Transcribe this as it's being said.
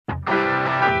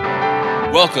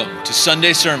Welcome to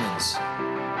Sunday Sermons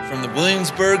from the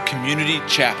Williamsburg Community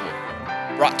Chapel,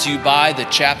 brought to you by the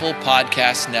Chapel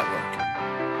Podcast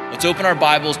Network. Let's open our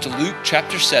Bibles to Luke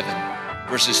chapter 7,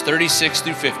 verses 36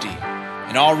 through 50,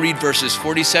 and I'll read verses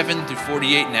 47 through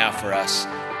 48 now for us,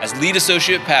 as lead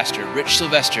associate pastor Rich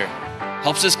Sylvester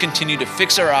helps us continue to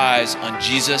fix our eyes on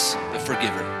Jesus the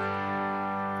Forgiver.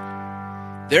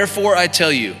 Therefore I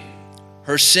tell you,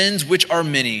 her sins, which are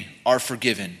many, are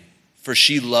forgiven, for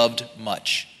she loved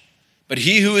much. But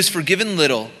he who is forgiven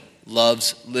little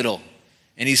loves little.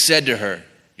 And he said to her,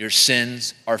 your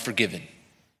sins are forgiven.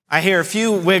 I hear a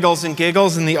few wiggles and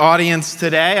giggles in the audience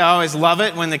today. I always love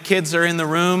it when the kids are in the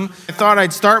room. I thought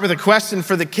I'd start with a question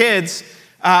for the kids.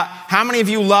 How many of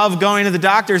you love going to the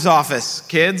doctor's office?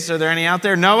 Kids, are there any out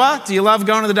there? Noah, do you love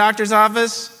going to the doctor's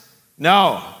office?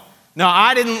 No,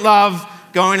 I didn't love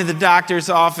going to the doctor's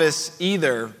office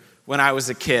either when I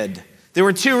was a kid. There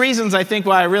were two reasons, I think,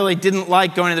 why I really didn't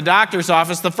like going to the doctor's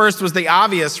office. The first was the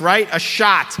obvious, right? A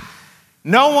shot.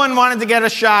 No one wanted to get a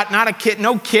shot.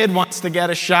 No kid wants to get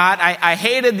a shot. I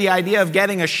hated the idea of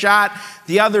getting a shot.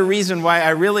 The other reason why I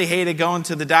really hated going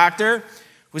to the doctor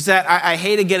was that I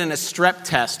hated getting a strep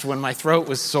test when my throat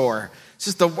was sore. It's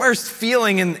just the worst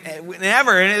feeling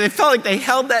ever. And it felt like they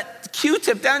held that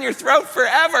Q-tip down your throat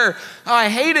forever. Oh, I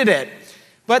hated it.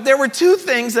 But there were two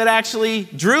things that actually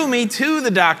drew me to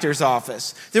the doctor's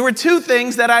office. There were two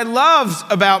things that I loved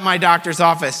about my doctor's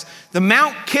office. The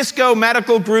Mount Kisco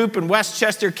Medical Group in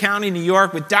Westchester County, New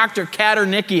York, with Dr.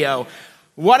 Caternicchio.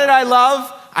 What did I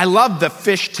love? I loved the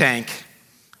fish tank.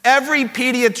 Every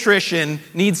pediatrician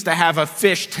needs to have a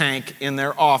fish tank in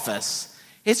their office.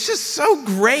 It's just so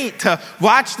great to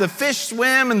watch the fish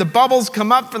swim and the bubbles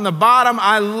come up from the bottom.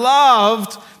 I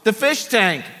loved the fish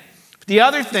tank. The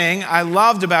other thing I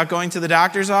loved about going to the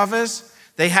doctor's office,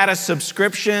 they had a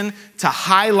subscription to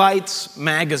Highlights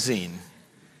magazine.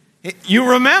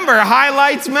 You remember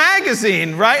Highlights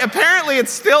magazine, right? Apparently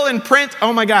it's still in print.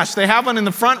 Oh my gosh, they have one in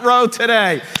the front row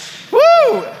today.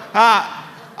 Woo! I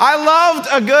loved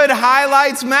a good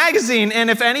Highlights magazine. And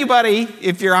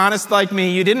if you're honest like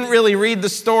me, you didn't really read the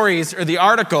stories or the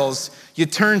articles, you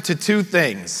turned to two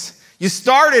things. You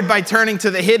started by turning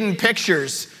to the hidden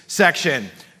pictures section.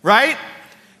 Right?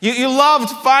 You loved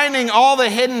finding all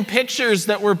the hidden pictures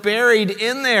that were buried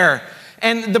in there.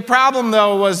 And the problem,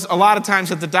 though, was a lot of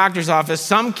times at the doctor's office,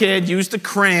 some kid used a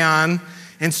crayon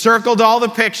and circled all the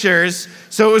pictures,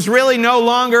 so it was really no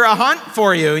longer a hunt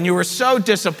for you. And you were so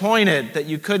disappointed that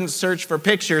you couldn't search for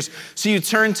pictures, so you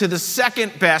turned to the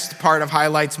second best part of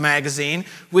Highlights magazine,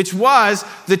 which was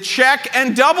the check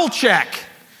and double check,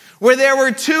 where there were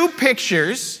two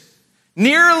pictures,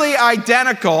 nearly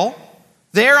identical,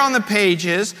 there on the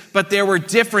pages, but there were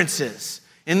differences.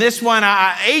 In this one,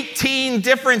 18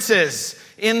 differences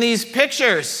in these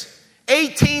pictures.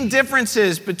 18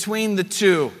 differences between the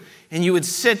two. And you would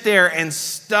sit there and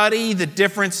study the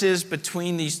differences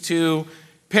between these two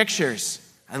pictures.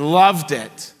 I loved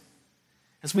it.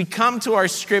 As we come to our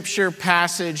scripture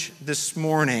passage this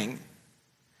morning,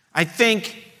 I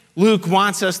think Luke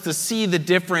wants us to see the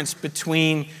difference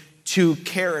between two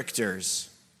characters.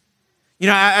 You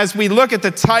know, as we look at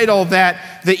the title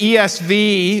that the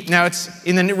ESV, now it's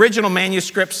in the original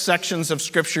manuscript sections of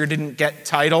Scripture didn't get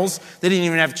titles. They didn't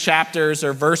even have chapters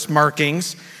or verse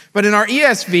markings. But in our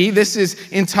ESV, this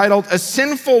is entitled, A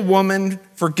Sinful Woman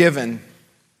Forgiven.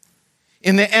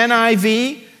 In the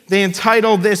NIV, they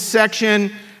entitled this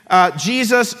section,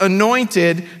 Jesus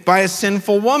Anointed by a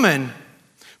Sinful Woman.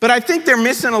 But I think they're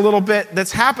missing a little bit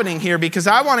that's happening here, because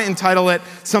I want to entitle it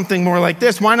something more like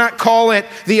this. Why not call it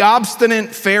The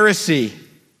Obstinate Pharisee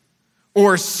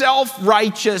or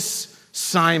Self-Righteous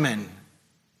Simon?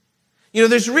 You know,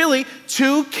 there's really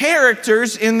two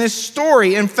characters in this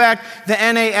story. In fact, the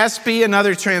NASB,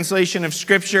 another translation of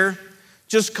Scripture,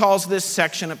 just calls this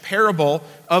section a parable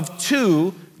of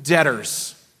two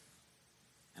debtors.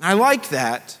 And I like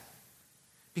that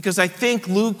because I think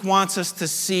Luke wants us to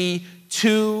see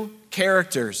two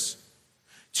characters,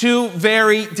 two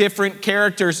very different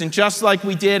characters. And just like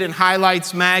we did in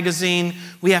Highlights magazine,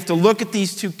 we have to look at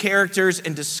these two characters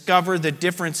and discover the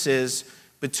differences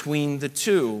between the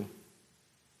two.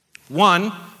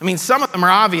 Some of them are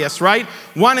obvious, right?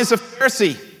 One is a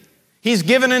Pharisee. He's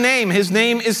given a name. His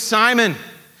name is Simon.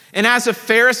 And as a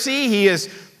Pharisee, he is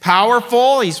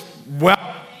powerful, he's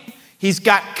wealthy, he's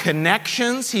got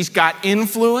connections, he's got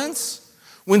influence.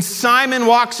 When Simon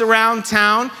walks around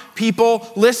town,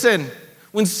 people listen.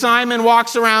 When Simon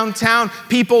walks around town,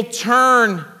 people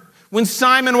turn. When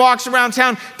Simon walks around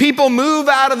town, people move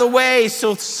out of the way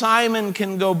so Simon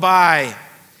can go by.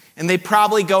 And they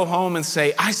probably go home and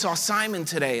say, I saw Simon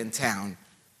today in town.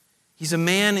 He's a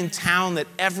man in town that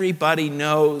everybody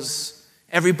knows,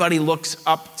 everybody looks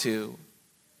up to.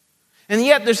 And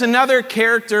yet there's another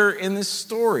character in this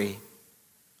story,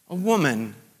 a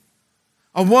woman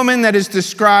that is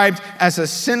described as a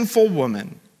sinful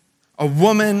woman, a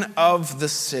woman of the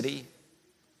city.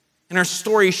 In our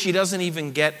story, she doesn't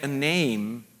even get a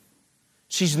name.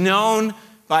 She's known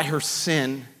by her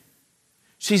sin.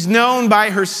 She's known by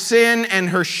her sin and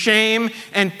her shame,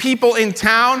 and people in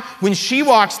town, when she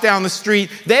walks down the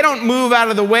street, they don't move out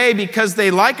of the way because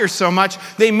they like her so much.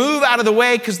 They move out of the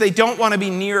way because they don't want to be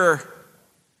near her.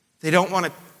 They don't want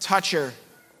to touch her.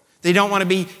 They don't want to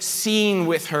be seen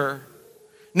with her.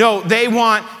 No, they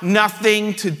want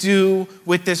nothing to do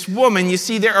with this woman. You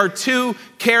see, there are two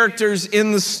characters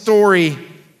in the story.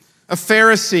 A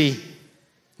Pharisee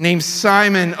named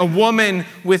Simon, a woman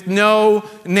with no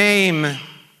name.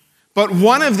 But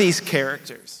one of these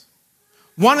characters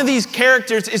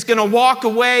is going to walk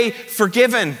away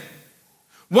forgiven.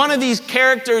 One of these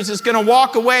characters is going to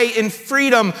walk away in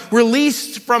freedom,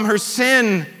 released from her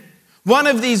sin. One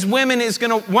of these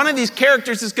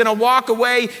characters is going to walk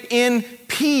away in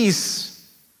peace.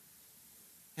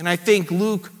 And I think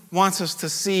Luke wants us to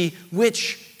see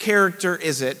which character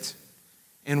is it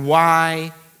and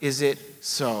why is it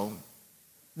so?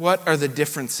 What are the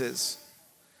differences?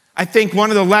 I think one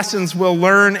of the lessons we'll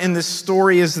learn in this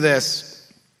story is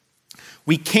this: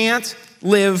 we can't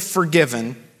live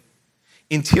forgiven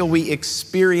until we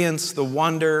experience the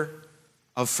wonder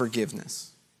of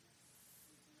forgiveness.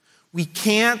 We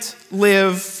can't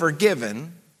live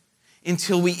forgiven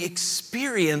until we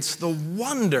experience the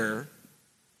wonder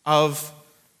of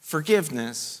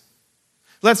forgiveness.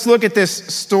 Let's look at this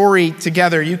story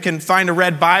together. You can find a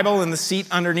red Bible in the seat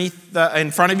underneath, in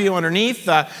front of you underneath.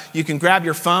 You can grab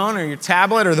your phone or your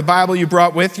tablet or the Bible you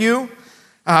brought with you.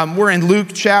 We're in Luke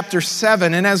chapter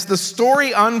 7, and as the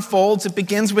story unfolds, it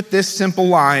begins with this simple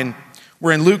line.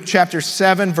 We're in Luke chapter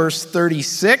 7, verse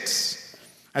 36.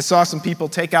 I saw some people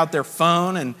take out their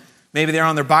phone, and maybe they're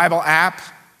on their Bible app.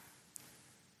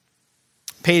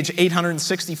 Page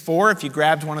 864, if you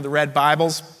grabbed one of the red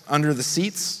Bibles under the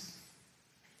seats.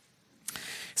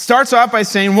 It starts off by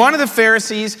saying, one of the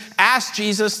Pharisees asked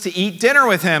Jesus to eat dinner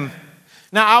with him.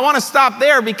 Now, I want to stop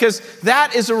there because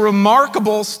that is a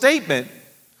remarkable statement.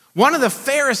 One of the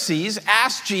Pharisees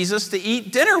asked Jesus to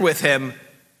eat dinner with him.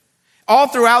 All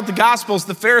throughout the Gospels,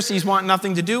 the Pharisees want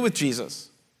nothing to do with Jesus.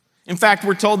 In fact,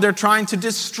 we're told they're trying to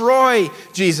destroy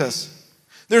Jesus.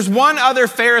 There's one other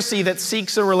Pharisee that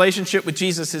seeks a relationship with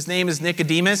Jesus. His name is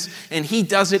Nicodemus, and he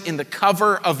does it in the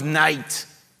cover of night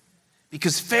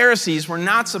because Pharisees were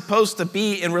not supposed to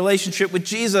be in relationship with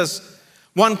Jesus.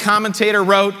 One commentator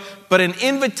wrote, "But an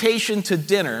invitation to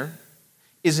dinner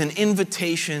is an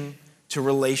invitation to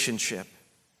relationship."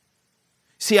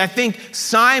 See, I think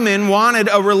Simon wanted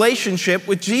a relationship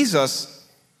with Jesus.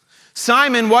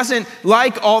 Simon wasn't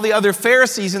like all the other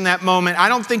Pharisees in that moment. I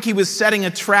don't think he was setting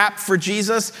a trap for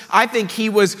Jesus. I think he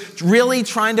was really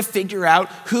trying to figure out,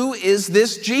 who is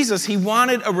this Jesus? He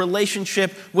wanted a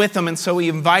relationship with him, and so he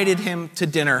invited him to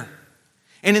dinner.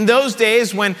 And in those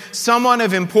days, when someone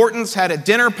of importance had a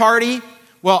dinner party,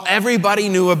 well, everybody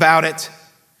knew about it.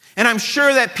 And I'm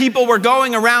sure that people were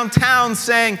going around town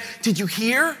saying, "Did you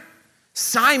hear?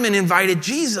 Simon invited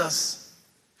Jesus.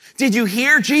 Did you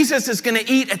hear? Jesus is going to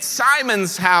eat at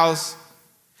Simon's house."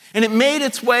 And it made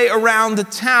its way around the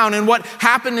town. And what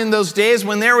happened in those days,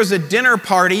 when there was a dinner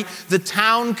party, the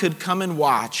town could come and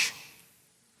watch.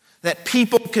 That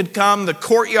people could come, the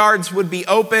courtyards would be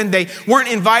open. They weren't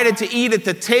invited to eat at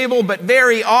the table, but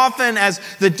very often as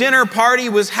the dinner party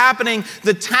was happening,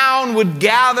 the town would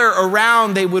gather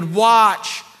around, they would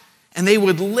watch, and they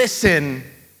would listen.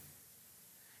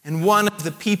 And one of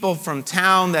the people from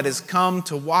town that has come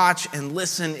to watch and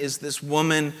listen is this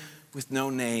woman with no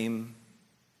name.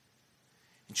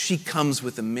 And she comes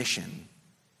with a mission.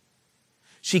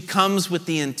 She comes with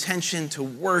the intention to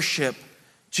worship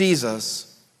Jesus.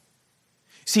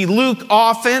 See, Luke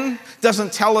often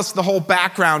doesn't tell us the whole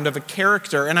background of a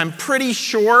character, and I'm pretty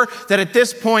sure that at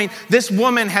this point, this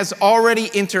woman has already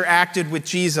interacted with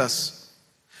Jesus.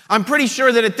 I'm pretty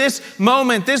sure that at this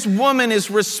moment, this woman is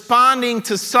responding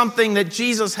to something that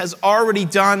Jesus has already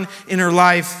done in her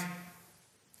life.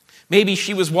 Maybe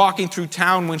she was walking through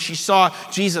town when she saw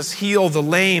Jesus heal the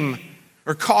lame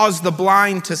or cause the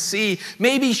blind to see.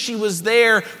 Maybe she was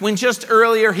there when just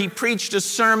earlier he preached a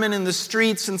sermon in the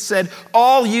streets and said,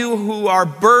 "All you who are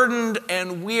burdened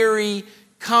and weary,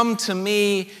 come to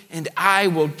me and I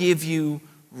will give you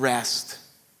rest."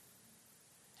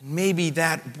 And maybe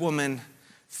that woman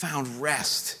found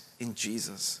rest in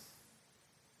Jesus.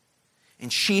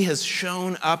 And she has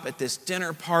shown up at this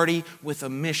dinner party with a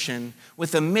mission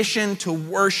to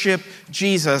worship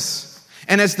Jesus.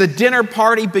 And as the dinner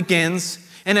party begins,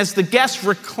 and as the guests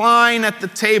recline at the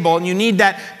table, and you need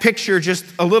that picture just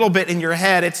a little bit in your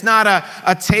head, it's not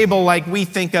a table like we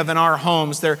think of in our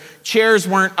homes. Their chairs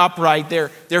weren't upright. Their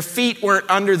feet weren't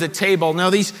under the table.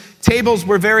 No, these tables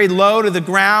were very low to the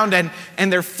ground,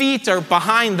 and their feet are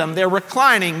behind them. They're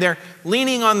reclining. They're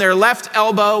leaning on their left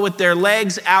elbow with their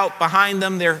legs out behind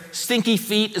them, their stinky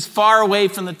feet as far away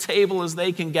from the table as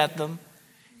they can get them.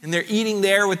 And they're eating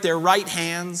there with their right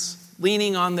hands,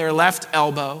 leaning on their left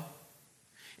elbow.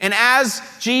 And as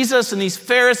Jesus and these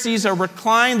Pharisees are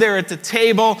reclined there at the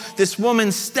table, this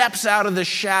woman steps out of the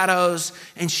shadows,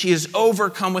 and she is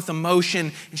overcome with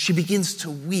emotion, and she begins to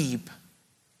weep.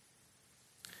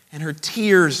 And her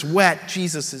tears wet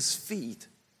Jesus' feet.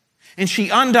 And she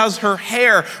undoes her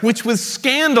hair, which was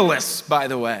scandalous, by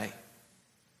the way.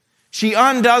 She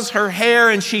undoes her hair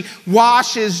and she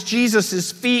washes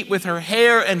Jesus' feet with her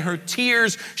hair and her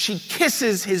tears. She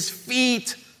kisses his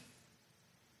feet.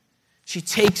 She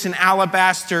takes an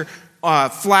alabaster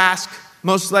flask,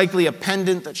 most likely a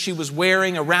pendant that she was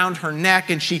wearing around her neck,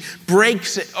 and she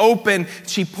breaks it open.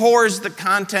 She pours the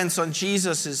contents on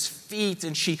Jesus' feet,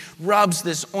 and she rubs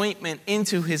this ointment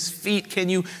into his feet. Can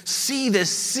you see this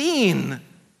scene?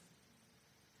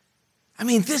 I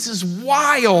mean, this is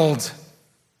wild.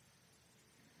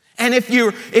 And if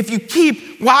you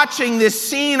keep watching this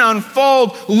scene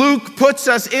unfold, Luke puts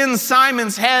us in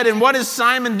Simon's head, and what is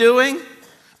Simon doing?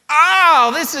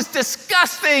 Oh, this is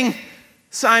disgusting,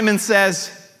 Simon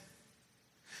says.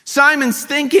 Simon's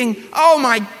thinking, oh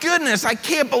my goodness, I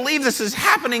can't believe this is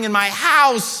happening in my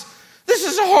house. This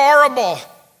is horrible.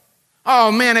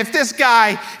 Oh man, if this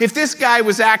guy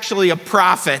was actually a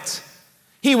prophet,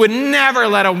 he would never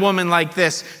let a woman like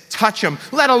this touch him,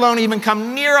 let alone even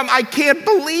come near him. I can't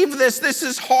believe this. This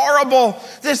is horrible.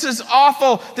 This is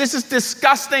awful. This is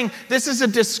disgusting. This is a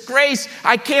disgrace.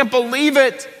 I can't believe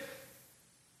it.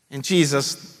 And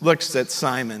Jesus looks at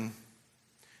Simon,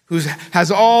 who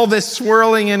has all this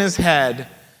swirling in his head,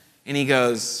 and he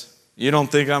goes, you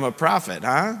don't think I'm a prophet,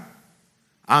 huh?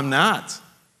 I'm not.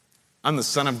 I'm the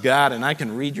Son of God, and I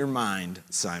can read your mind,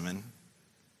 Simon.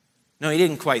 No, he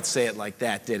didn't quite say it like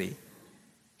that, did he?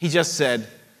 He just said,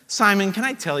 Simon, can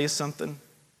I tell you something?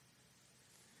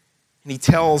 And he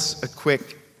tells a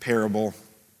quick parable.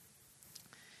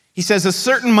 He says, a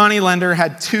certain moneylender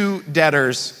had 2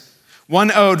 debtors. One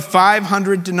owed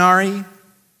 500 denarii,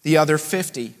 the other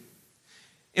 50.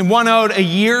 And one owed a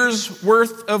year's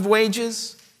worth of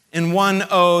wages, and one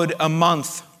owed a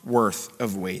month's worth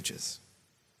of wages.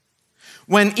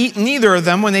 When neither of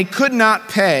them, when they could not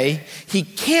pay, he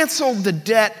canceled the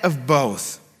debt of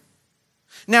both.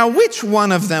 Now, which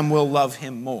one of them will love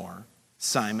him more?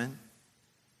 Simon.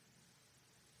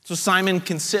 So Simon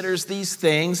considers these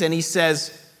things, and he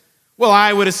says, well,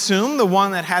 I would assume the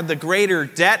one that had the greater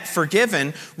debt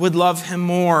forgiven would love him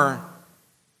more.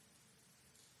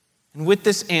 And with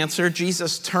this answer,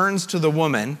 Jesus turns to the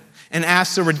woman and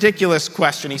asks a ridiculous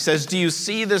question. He says, do you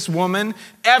see this woman?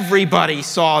 Everybody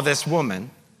saw this woman.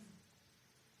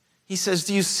 He says,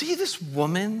 do you see this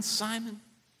woman, Simon?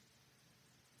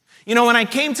 You know, when I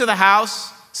came to the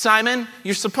house, Simon,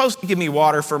 you're supposed to give me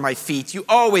water for my feet. You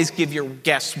always give your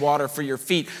guests water for your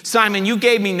feet. Simon, you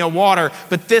gave me no water,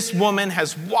 but this woman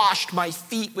has washed my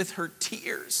feet with her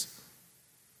tears.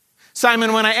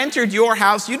 Simon, when I entered your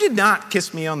house, you did not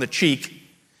kiss me on the cheek.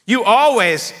 You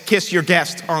always kiss your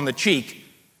guest on the cheek.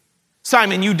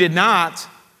 Simon, you did not,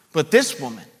 but this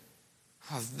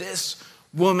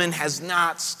woman has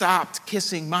not stopped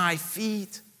kissing my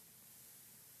feet.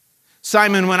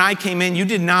 Simon, when I came in, you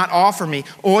did not offer me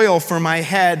oil for my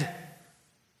head.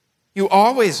 You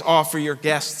always offer your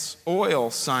guests oil,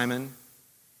 Simon.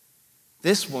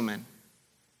 This woman,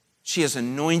 she has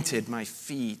anointed my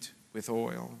feet with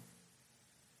oil.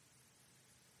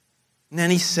 And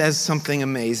then he says something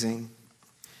amazing.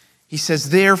 He says,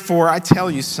 therefore, I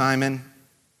tell you, Simon,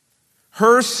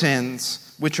 her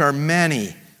sins, which are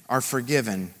many, are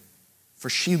forgiven, for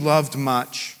she loved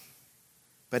much.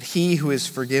 But he who is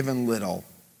forgiven little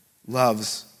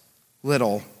loves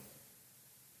little.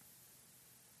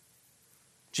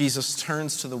 Jesus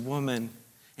turns to the woman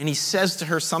and he says to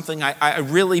her something I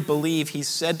really believe he's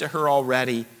said to her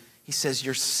already. He says,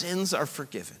 your sins are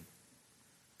forgiven.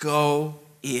 Go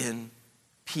in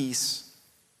peace.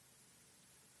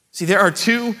 See, there are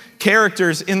 2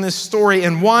 characters in this story,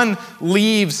 and one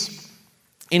leaves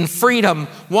in freedom,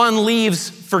 one leaves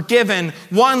forgiven,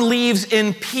 one leaves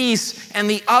in peace, and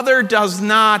the other does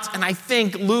not. And I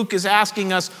think Luke is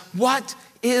asking us, what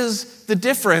is the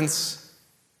difference?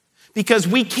 Because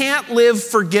we can't live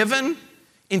forgiven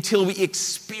until we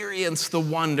experience the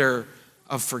wonder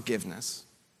of forgiveness.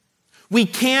 We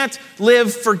can't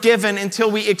live forgiven until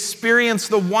we experience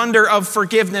the wonder of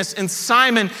forgiveness. And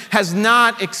Simon has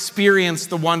not experienced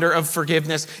the wonder of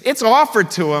forgiveness. It's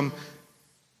offered to him,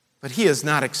 but he has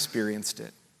not experienced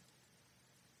it.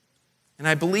 And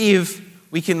I believe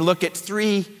we can look at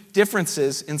three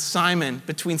differences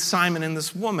between Simon and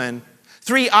this woman.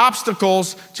 Three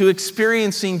obstacles to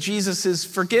experiencing Jesus'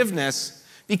 forgiveness,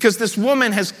 because this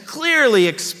woman has clearly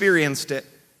experienced it,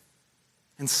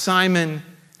 and Simon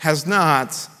has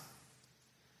not.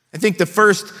 I think the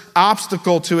first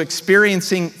obstacle to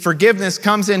experiencing forgiveness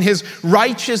comes in his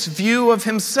righteous view of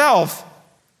himself.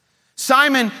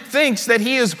 Simon thinks that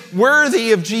he is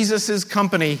worthy of Jesus'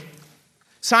 company.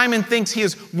 Simon thinks he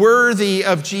is worthy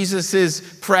of Jesus'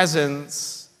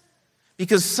 presence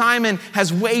because Simon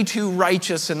has way too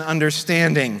righteous an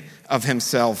understanding of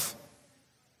himself.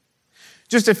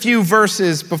 Just a few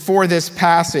verses before this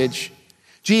passage,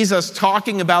 Jesus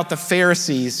talking about the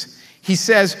Pharisees, he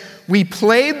says, "We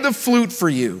played the flute for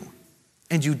you,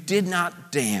 and you did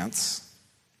not dance."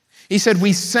 He said,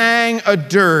 "We sang a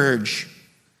dirge,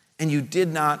 and you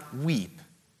did not weep."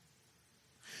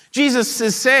 Jesus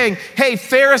is saying, hey,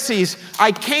 Pharisees,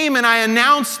 I came and I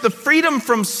announced the freedom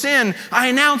from sin. I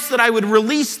announced that I would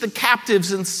release the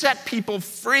captives and set people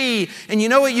free. And you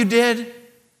know what you did?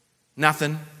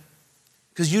 Nothing.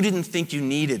 Because you didn't think you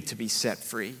needed to be set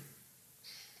free.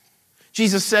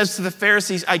 Jesus says to the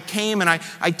Pharisees, I came and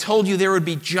I told you there would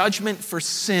be judgment for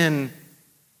sin,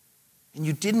 and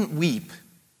you didn't weep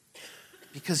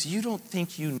because you don't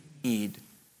think you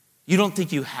don't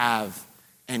think you have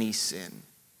any sin.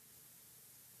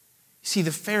 You see,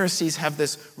 the Pharisees have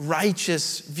this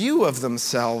righteous view of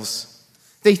themselves.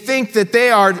 They think that they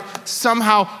are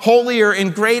somehow holier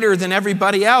and greater than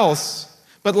everybody else.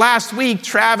 But last week,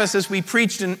 Travis, as we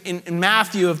preached in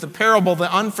Matthew of the parable,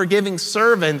 the unforgiving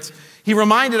servant, he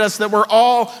reminded us that we're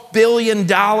all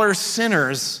billion-dollar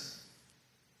sinners.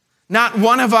 Not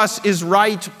one of us is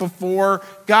right before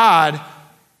God,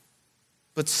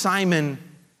 but Simon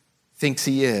thinks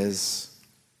he is.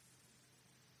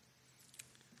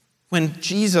 When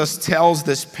Jesus tells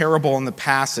this parable in the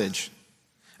passage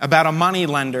about a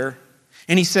moneylender,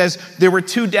 and he says there were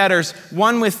two debtors,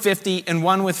 one with 50 and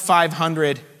one with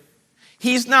 500,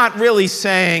 he's not really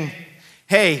saying,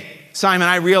 hey, Simon,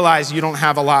 I realize you don't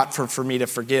have a lot for me to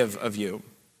forgive of you.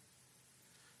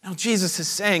 No, Jesus is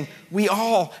saying we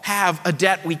all have a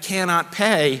debt we cannot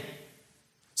pay.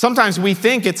 Sometimes we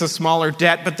think it's a smaller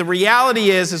debt, but the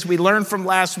reality is, as we learned from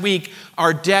last week,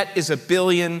 our debt is $1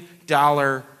 billion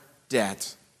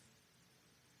debt.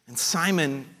 And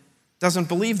Simon doesn't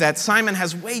believe that. Simon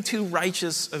has way too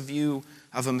righteous a view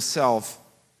of himself.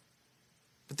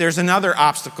 But there's another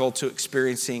obstacle to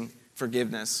experiencing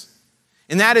forgiveness.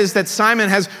 And that is that Simon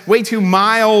has way too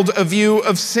mild a view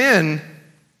of sin.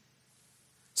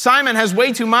 Simon has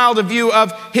way too mild a view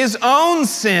of his own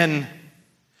sin.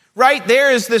 Right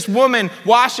there is this woman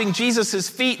washing Jesus'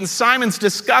 feet, and Simon's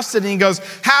disgusted, and he goes,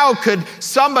 how could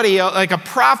somebody like a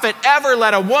prophet ever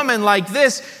let a woman like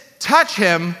this touch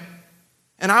him?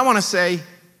 And I want to say,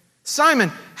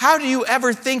 Simon, how do you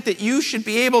ever think that you should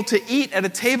be able to eat at a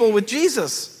table with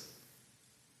Jesus?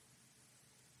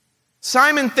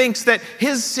 Simon thinks that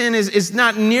his sin is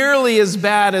not nearly as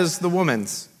bad as the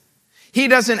woman's. He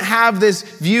doesn't have this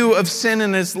view of sin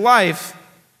in his life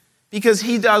because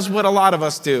he does what a lot of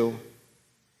us do.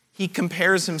 He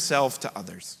compares himself to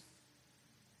others.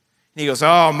 And he goes,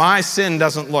 oh, my sin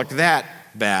doesn't look that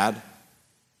bad.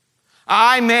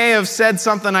 I may have said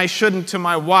something I shouldn't to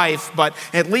my wife, but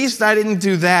at least I didn't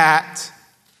do that.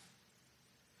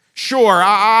 Sure,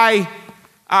 I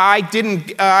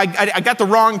got the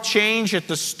wrong change at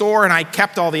the store and I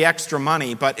kept all the extra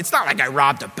money, but it's not like I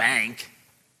robbed a bank.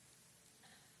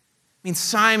 I mean,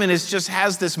 Simon just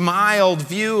has this mild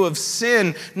view of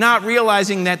sin, not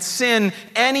realizing that sin,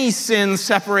 any sin,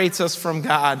 separates us from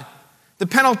God. The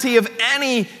penalty of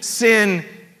any sin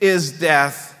is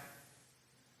death.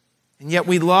 And yet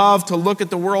we love to look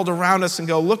at the world around us and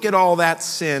go, look at all that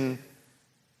sin.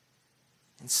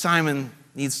 And Simon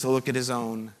needs to look at his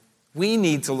own. We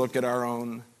need to look at our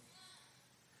own.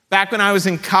 Back when I was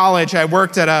in college, I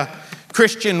worked at a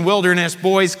Christian wilderness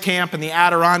boys camp in the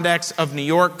Adirondacks of New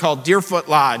York called Deerfoot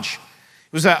Lodge.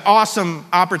 It was an awesome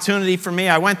opportunity for me.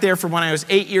 I went there from when I was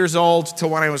 8 years old to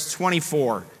when I was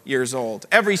 24 years old,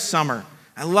 every summer.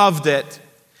 I loved it.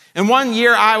 And one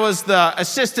year I was the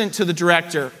assistant to the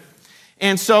director.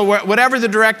 And so whatever the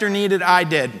director needed, I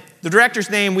did. The director's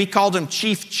name, we called him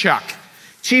Chief Chuck.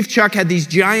 Chief Chuck had these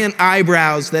giant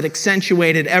eyebrows that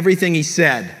accentuated everything he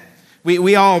said.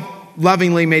 We all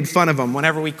lovingly made fun of him.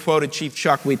 Whenever we quoted Chief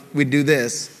Chuck, we'd do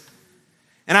this.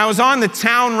 And I was on the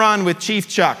town run with Chief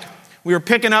Chuck. We were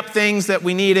picking up things that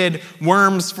we needed,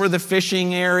 worms for the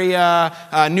fishing area,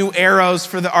 new arrows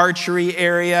for the archery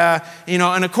area,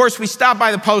 and of course we stopped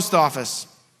by the post office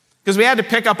because we had to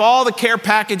pick up all the care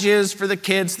packages for the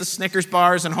kids, the Snickers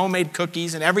bars and homemade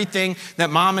cookies and everything that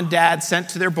mom and dad sent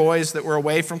to their boys that were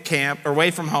away from camp or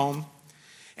away from home.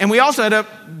 And we also had to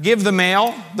give the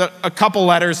mail a couple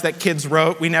letters that kids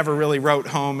wrote. We never really wrote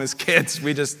home as kids.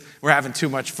 We just were having too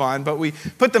much fun. But we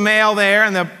put the mail there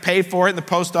and they'll pay for it and the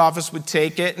post office would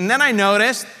take it. And then I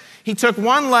noticed he took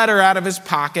one letter out of his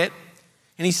pocket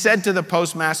and he said to the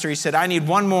postmaster, he said, "I need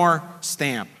one more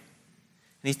stamp."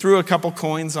 And he threw a couple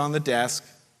coins on the desk.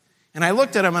 And I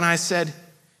looked at him and I said,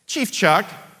 "Chief Chuck,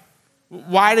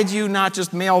 why did you not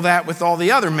just mail that with all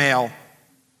the other mail?"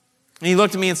 And he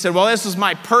looked at me and said, "Well, this was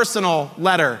my personal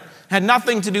letter. It had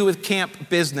nothing to do with camp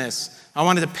business. I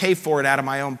wanted to pay for it out of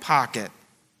my own pocket."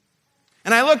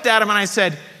 And I looked at him and I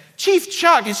said, "Chief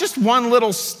Chuck, it's just one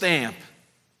little stamp."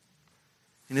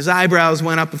 And his eyebrows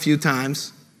went up a few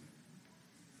times.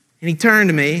 And he turned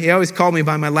to me. He always called me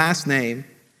by my last name.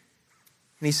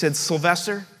 And he said,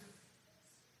 "Sylvester,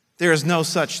 there is no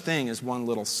such thing as one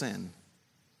little sin."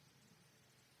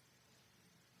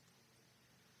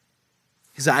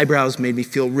 His eyebrows made me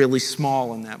feel really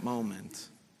small in that moment.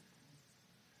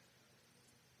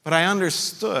 But I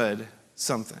understood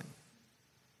something.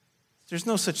 There's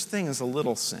no such thing as a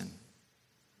little sin.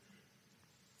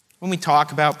 When we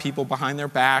talk about people behind their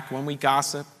back, when we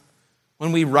gossip,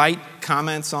 when we write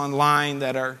comments online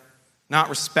that are not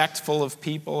respectful of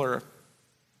people, or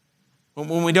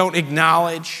when we don't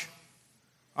acknowledge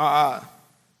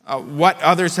what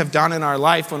others have done in our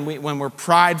life, when we're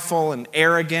prideful and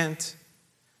arrogant,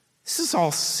 this is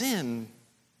all sin.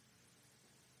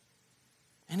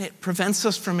 And it prevents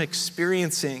us from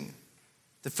experiencing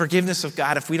the forgiveness of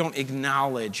God if we don't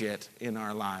acknowledge it in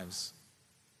our lives.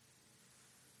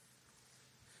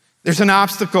 There's an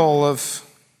obstacle of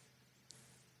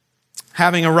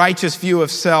having a righteous view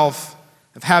of self,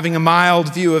 of having a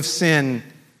mild view of sin.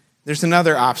 There's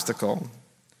another obstacle.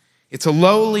 It's a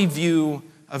lowly view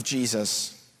of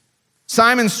Jesus.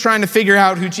 Simon's trying to figure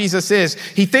out who Jesus is.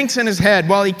 He thinks in his head,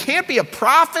 well, he can't be a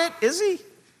prophet, is he?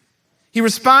 He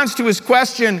responds to his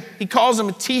question. He calls him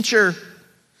a teacher.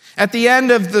 At the end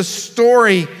of the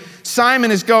story, Simon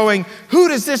is going, who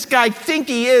does this guy think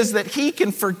he is that he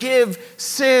can forgive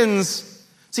sins?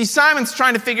 See, Simon's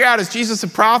trying to figure out, is Jesus a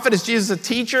prophet? Is Jesus a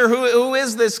teacher? Who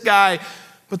is this guy?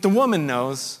 But the woman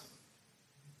knows.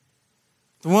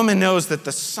 The woman knows that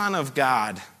the Son of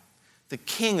God, the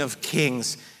King of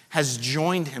Kings, has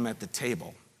joined him at the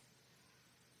table.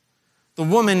 The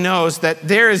woman knows that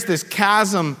there is this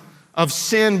chasm of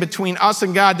sin between us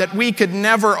and God that we could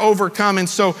never overcome. And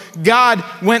so God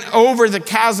went over the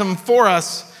chasm for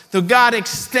us. So God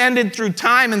extended through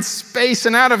time and space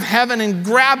and out of heaven and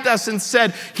grabbed us and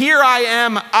said, "Here I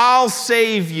am, I'll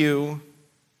save you."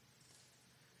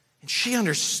 And she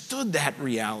understood that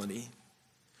reality.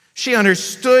 She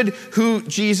understood who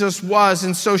Jesus was.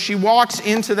 And so she walks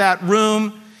into that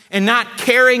room, and not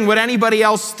caring what anybody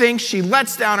else thinks, she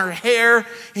lets down her hair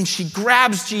and she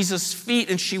grabs Jesus' feet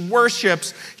and she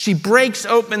worships. She breaks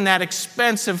open that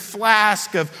expensive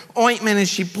flask of ointment and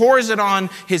she pours it on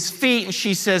his feet and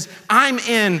she says, "I'm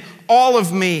in, all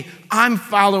of me. I'm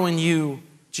following you,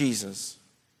 Jesus."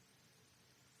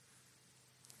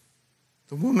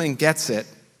 The woman gets it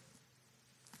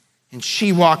and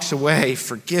she walks away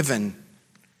forgiven,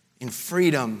 in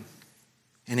freedom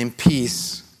and in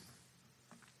peace.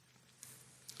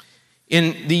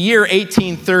 In the year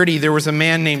 1830, there was a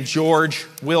man named George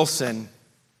Wilson.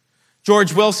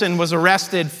 George Wilson was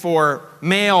arrested for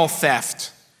mail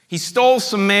theft. He stole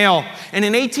some mail. And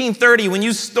in 1830, when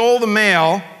you stole the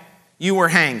mail, you were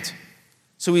hanged.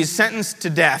 So he was sentenced to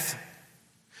death.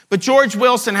 But George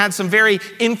Wilson had some very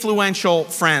influential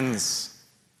friends.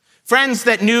 Friends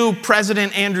that knew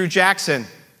President Andrew Jackson.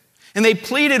 And they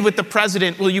pleaded with the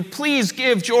president, "Will you please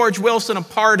give George Wilson a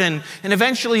pardon?" And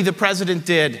eventually the president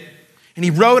did. And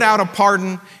he wrote out a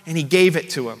pardon and he gave it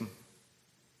to him.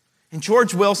 And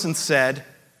George Wilson said,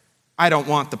 "I don't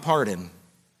want the pardon."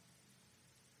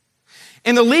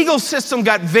 And the legal system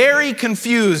got very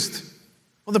confused.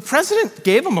 Well, the president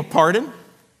gave him a pardon.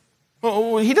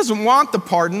 Well, he doesn't want the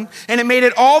pardon. And it made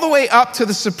it all the way up to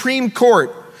the Supreme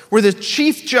Court, where the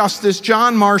Chief Justice,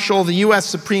 John Marshall of the U.S.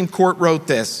 Supreme Court, wrote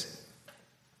this: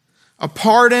 "A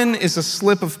pardon is a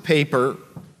slip of paper,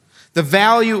 the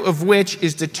value of which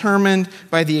is determined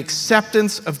by the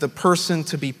acceptance of the person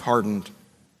to be pardoned.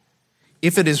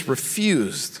 If it is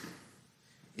refused,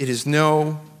 it is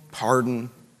no pardon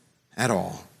at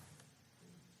all.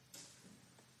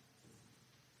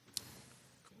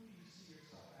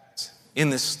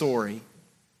 In this story,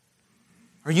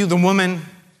 are you the woman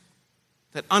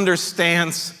that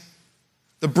understands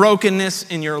the brokenness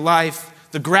in your life,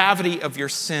 the gravity of your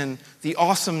sin, the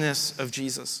awesomeness of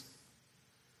Jesus?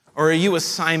 Or are you a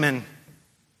Simon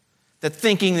that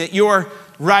thinking that you're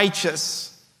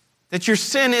righteous, that your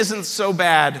sin isn't so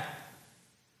bad?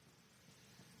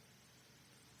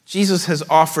 Jesus has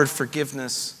offered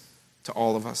forgiveness to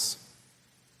all of us.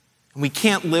 And we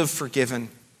can't live forgiven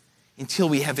until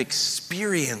we have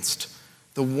experienced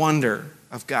the wonder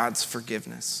of God's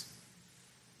forgiveness.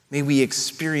 May we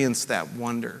experience that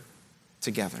wonder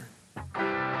together.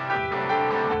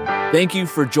 Thank you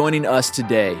for joining us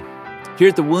today. Here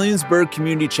at the Williamsburg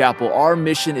Community Chapel, our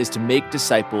mission is to make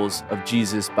disciples of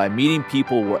Jesus by meeting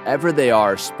people wherever they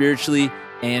are spiritually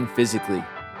and physically.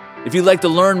 If you'd like to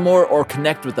learn more or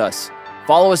connect with us,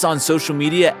 follow us on social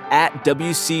media at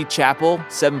WC Chapel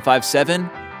 757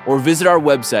 or visit our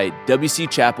website,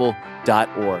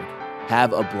 wcchapel.org.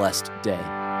 Have a blessed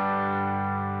day.